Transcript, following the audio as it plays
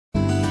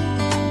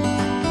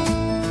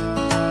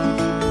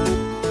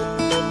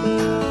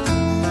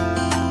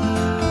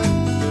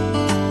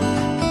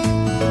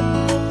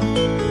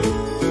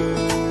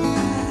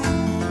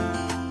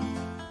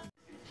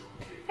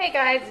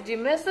guys, did you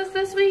miss us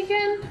this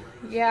weekend?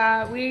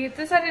 Yeah, we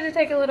decided to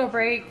take a little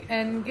break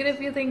and get a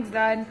few things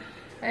done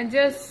and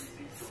just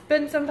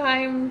spend some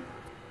time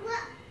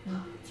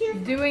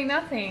doing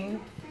nothing.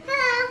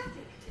 Hello.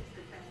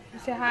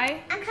 Say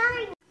hi. I'm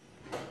coming.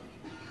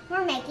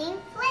 We're making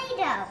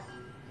Play-Doh.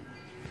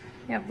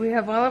 Yep, we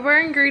have all of our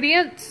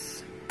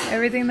ingredients,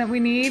 everything that we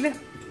need,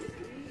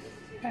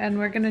 and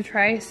we're gonna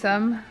try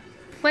some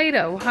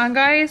Play-Doh, huh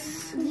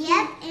guys?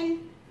 Yep, and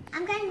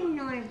I'm kind of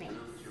nervous.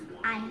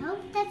 I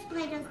hope that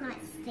Play-Doh's not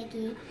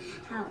sticky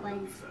how it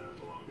was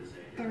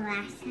the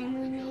last time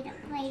we made a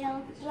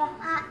Play-Doh.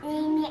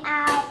 Amy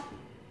out.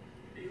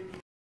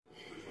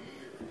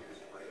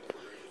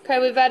 Okay,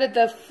 we've added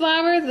the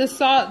flour, the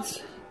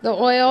salt, the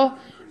oil,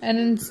 and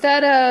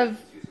instead of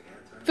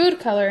food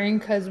coloring,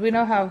 because we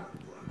know how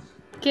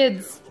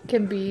kids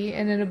can be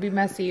and it'll be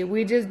messy,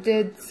 we just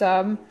did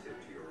some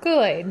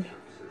Kool-Aid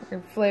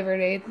or flavored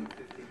aid,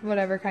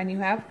 whatever kind you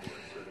have.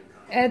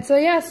 And so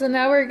yeah, so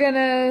now we're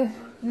gonna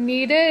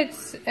knead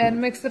it and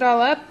mix it all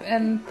up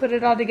and put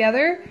it all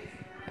together,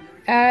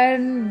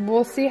 and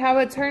we'll see how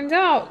it turns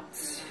out.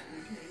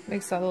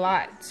 Makes a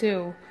lot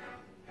too,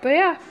 but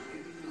yeah.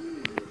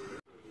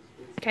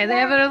 Okay, they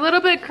have it a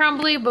little bit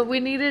crumbly, but we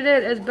kneaded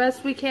it as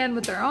best we can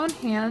with our own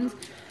hands.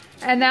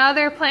 And now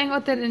they're playing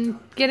with it and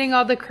getting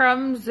all the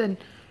crumbs and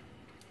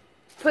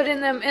putting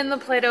them in the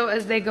Play-Doh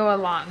as they go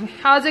along.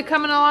 How's it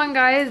coming along,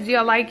 guys? Do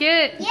y'all like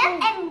it? Yep,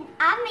 and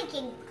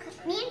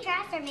me and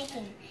Josh are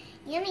making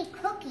yummy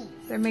cookies.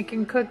 They're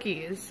making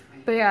cookies.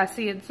 But yeah,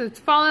 see, it's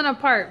falling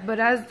apart. But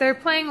as they're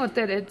playing with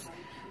it,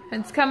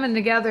 it's coming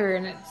together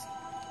and it's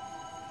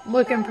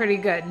looking pretty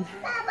good.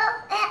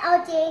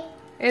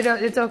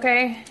 It's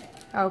okay?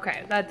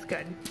 Okay, that's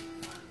good.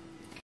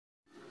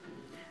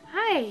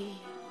 Hi.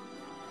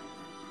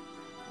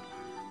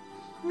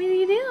 What are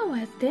you doing,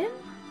 Weston?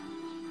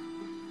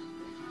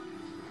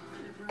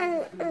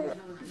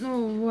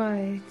 Oh,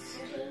 what?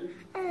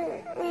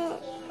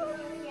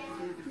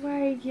 Why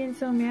are you getting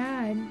so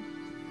mad?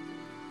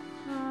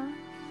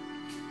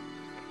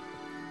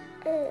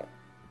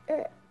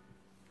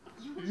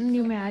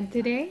 You mad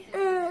today?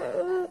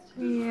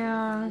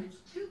 Yeah.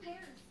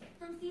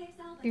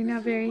 You're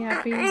not very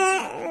happy?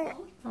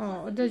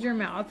 Oh, does your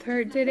mouth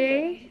hurt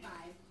today?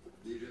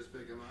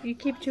 You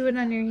keep chewing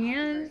on your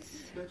hands?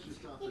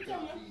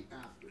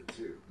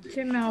 Is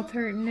your mouth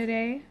hurting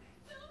today?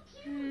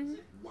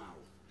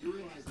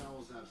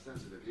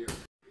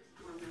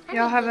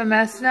 Y'all have a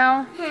mess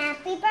now?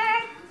 Happy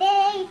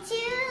birthday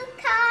to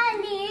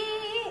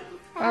Kylie.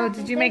 Oh,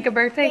 did you make a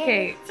birthday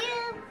cake?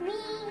 To me.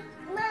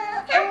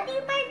 Happy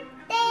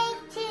birthday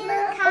to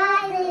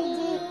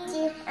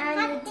Kylie.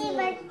 Happy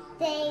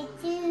birthday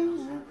to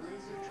you.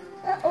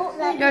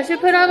 Y'all should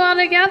put it all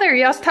together.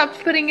 Y'all stopped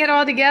putting it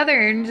all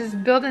together and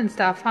just building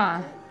stuff,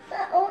 huh?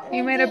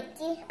 You made a...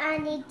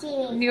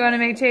 You want to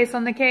make Chase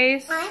on the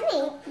case? I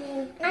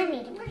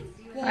made a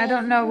birthday. I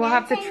don't know. We'll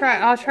have to try.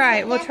 I'll try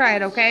it. We'll try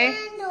it, okay?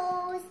 Okay,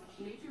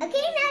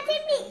 now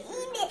let me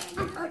eat it.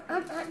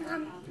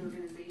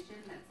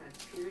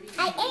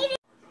 I ate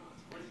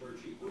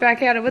it.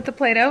 Back at it with the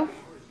Play-Doh.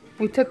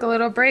 We took a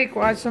little break,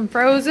 watched some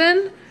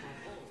Frozen,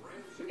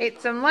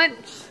 ate some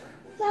lunch,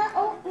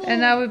 and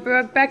now we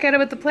brought back at it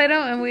with the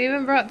Play-Doh, and we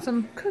even brought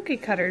some cookie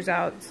cutters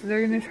out. So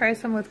they're going to try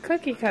some with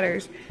cookie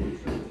cutters.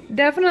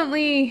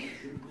 Definitely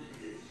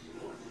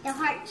the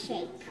heart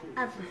shape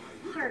of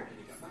heart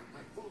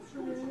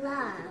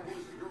love.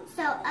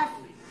 So if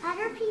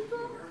other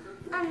people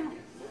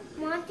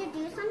want to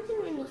do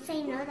something and you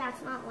say no,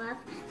 that's not love.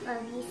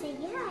 But if you say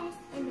yes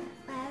and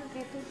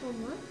other people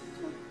want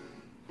to,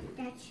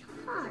 that's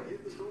heart.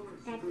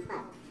 That's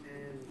love.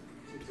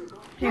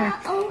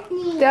 Yeah.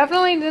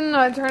 Definitely did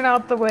not turn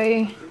out the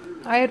way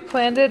I had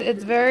planned it.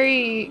 It's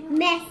very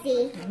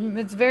messy.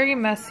 It's very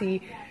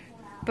messy,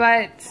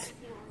 but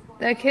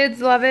the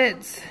kids love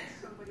it.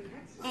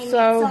 And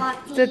so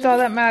that's all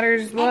that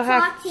matters. We'll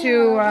have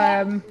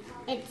to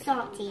it's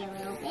salty a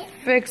little bit.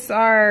 Fix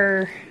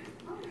our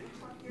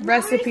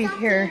recipe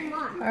here.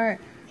 Alright,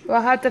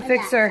 we'll have to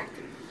fix our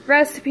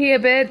recipe a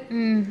bit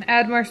and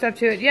add more stuff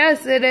to it.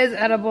 Yes, it is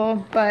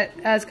edible, but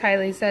as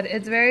Kylie said,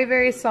 it's very,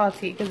 very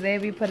salty because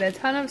they put a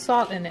ton of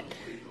salt in it.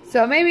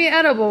 So it may be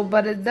edible,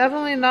 but it's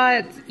definitely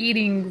not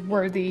eating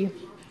worthy.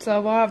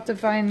 So we'll have to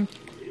find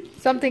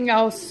something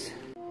else.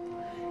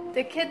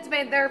 The kids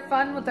made their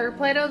fun with their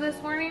Play-Doh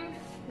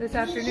this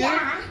afternoon.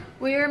 Yeah.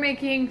 We are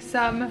making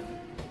some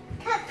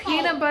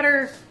peanut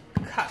butter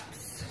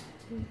cups.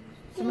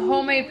 Some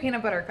homemade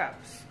peanut butter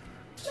cups.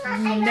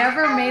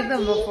 Never made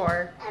them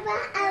before.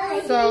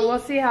 So we'll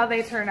see how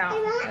they turn out.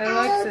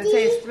 It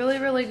tastes really,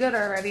 really good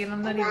already, and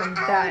I'm not even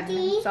done.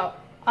 So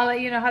I'll let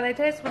you know how they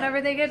taste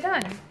whenever they get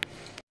done.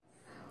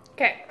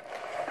 Okay,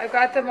 I've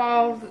got them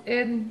all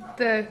in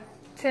the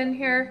tin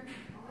here,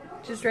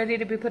 just ready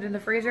to be put in the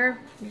freezer.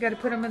 You gotta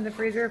put them in the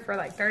freezer for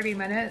like 30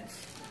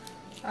 minutes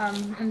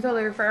until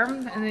they're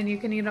firm, and then you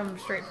can eat them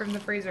straight from the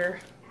freezer.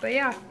 But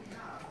yeah,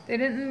 they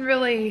didn't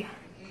really,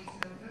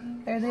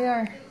 there they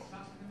are.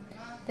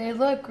 They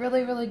look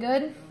really, really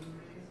good.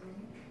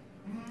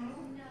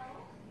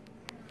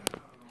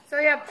 So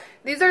yeah,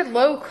 these are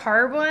low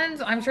carb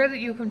ones. I'm sure that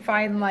you can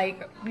find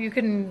well,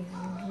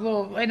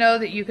 I know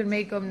that you can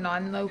make them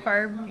non-low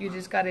carb. You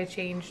just got to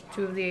change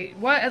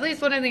at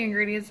least one of the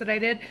ingredients that I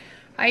did.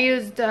 I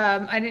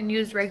didn't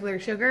use regular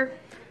sugar.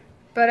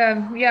 But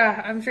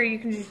yeah, I'm sure you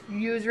can just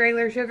use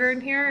regular sugar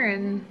in here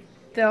and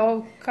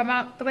they'll come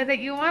out the way that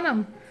you want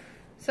them.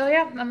 So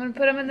yeah, I'm going to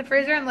put them in the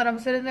freezer and let them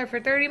sit in there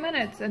for 30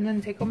 minutes and then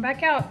take them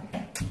back out.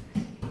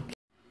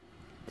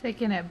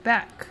 Taking it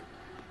back.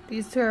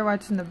 These two are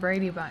watching the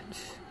Brady Bunch.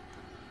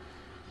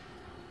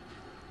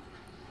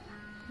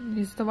 I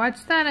used to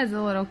watch that as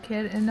a little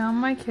kid and now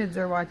my kids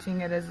are watching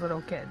it as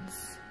little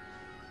kids.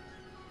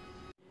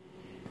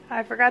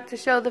 I forgot to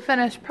show the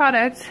finished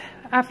product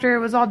after it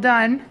was all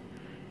done.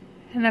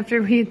 And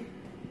after we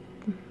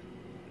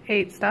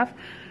ate stuff.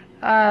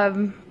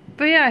 But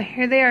yeah,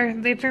 here they are.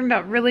 They turned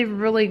out really,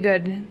 really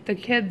good. The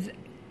kids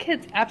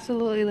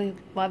absolutely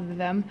loved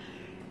them.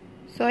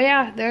 So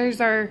yeah,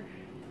 there's our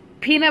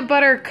peanut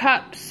butter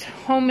cups.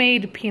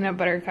 Homemade peanut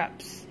butter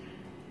cups.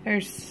 They're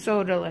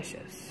so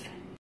delicious.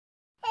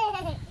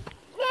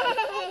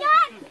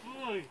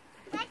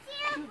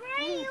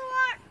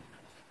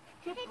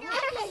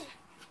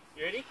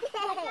 You ready?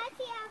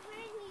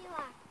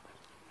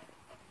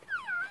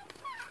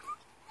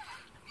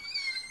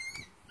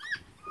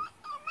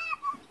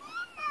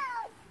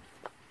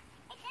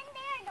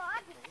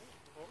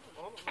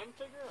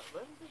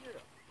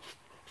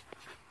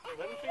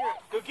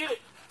 Go get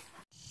it.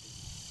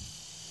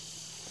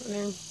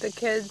 And the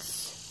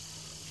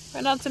kids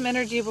run out some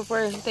energy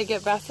before they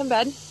get back in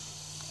bed.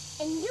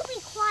 And you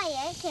be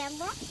quiet,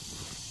 camera.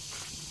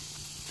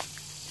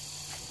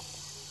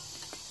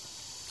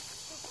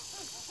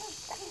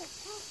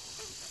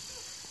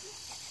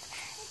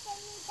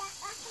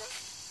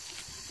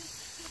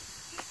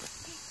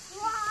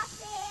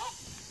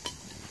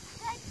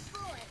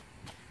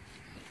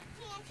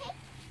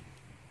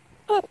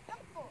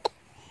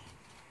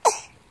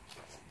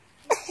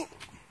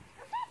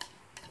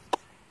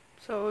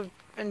 So we've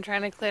been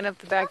trying to clean up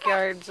the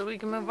backyard so we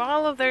can move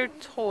all of their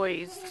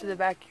toys to the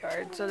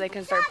backyard so they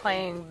can start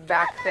playing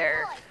back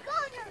there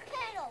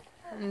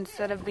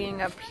instead of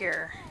being up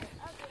here.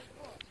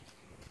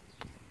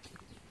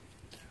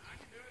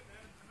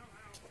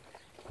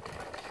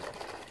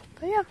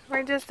 But yeah,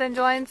 we're just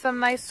enjoying some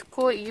nice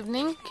cool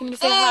evening. Can you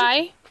say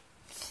hi?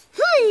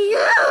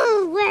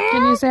 Hello,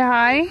 Can you say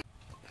hi?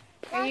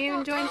 Are you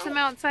enjoying some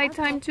outside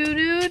time too,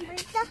 dude?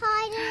 Where's the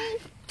hiding?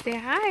 Say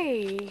hi.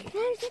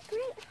 There's a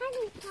great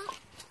hiding spot.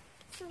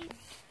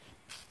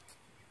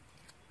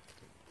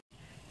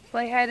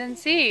 Play hide and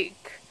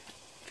seek.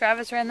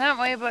 Travis ran that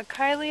way, but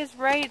Kylie is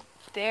right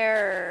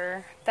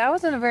there. That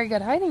wasn't a very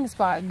good hiding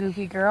spot,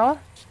 Goofy girl.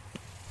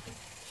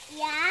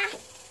 Yeah.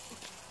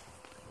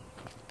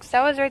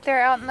 That was right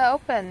there out in the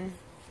open.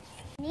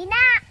 Nina.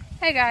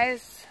 Hey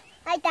guys.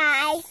 Hi,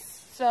 guys.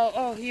 So,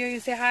 oh, you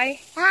say hi?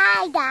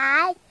 Hi,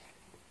 guys.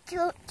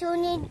 I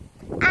don't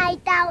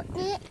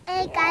need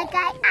a guy.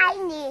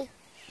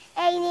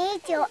 I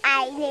need you.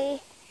 I need.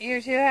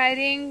 You're two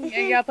hiding? Are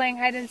y'all playing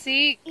hide and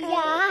seek?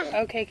 Yeah.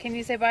 Okay, can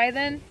you say bye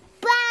then?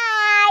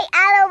 Bye,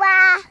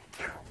 Aloha.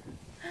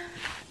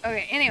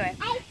 Okay, anyway.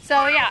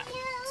 So, yeah.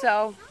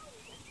 So,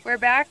 we're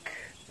back.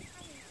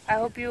 I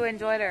hope you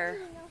enjoyed our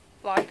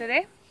vlog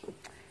today.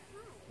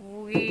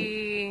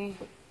 We,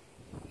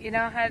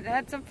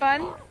 had some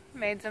fun.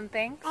 Made some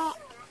things.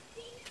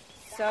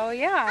 So,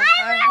 yeah.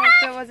 I hope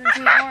it wasn't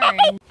too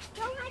boring.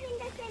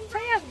 So,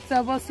 yeah.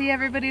 So, we'll see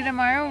everybody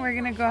tomorrow. We're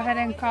going to go ahead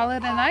and call it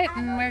a night.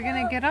 And we're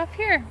going to get off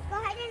here.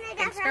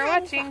 Thanks for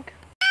watching.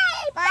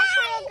 Bye,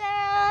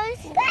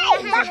 girls.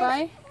 Bye.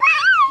 Bye.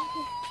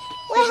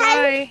 Bye.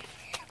 Bye.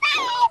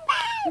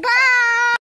 Bye.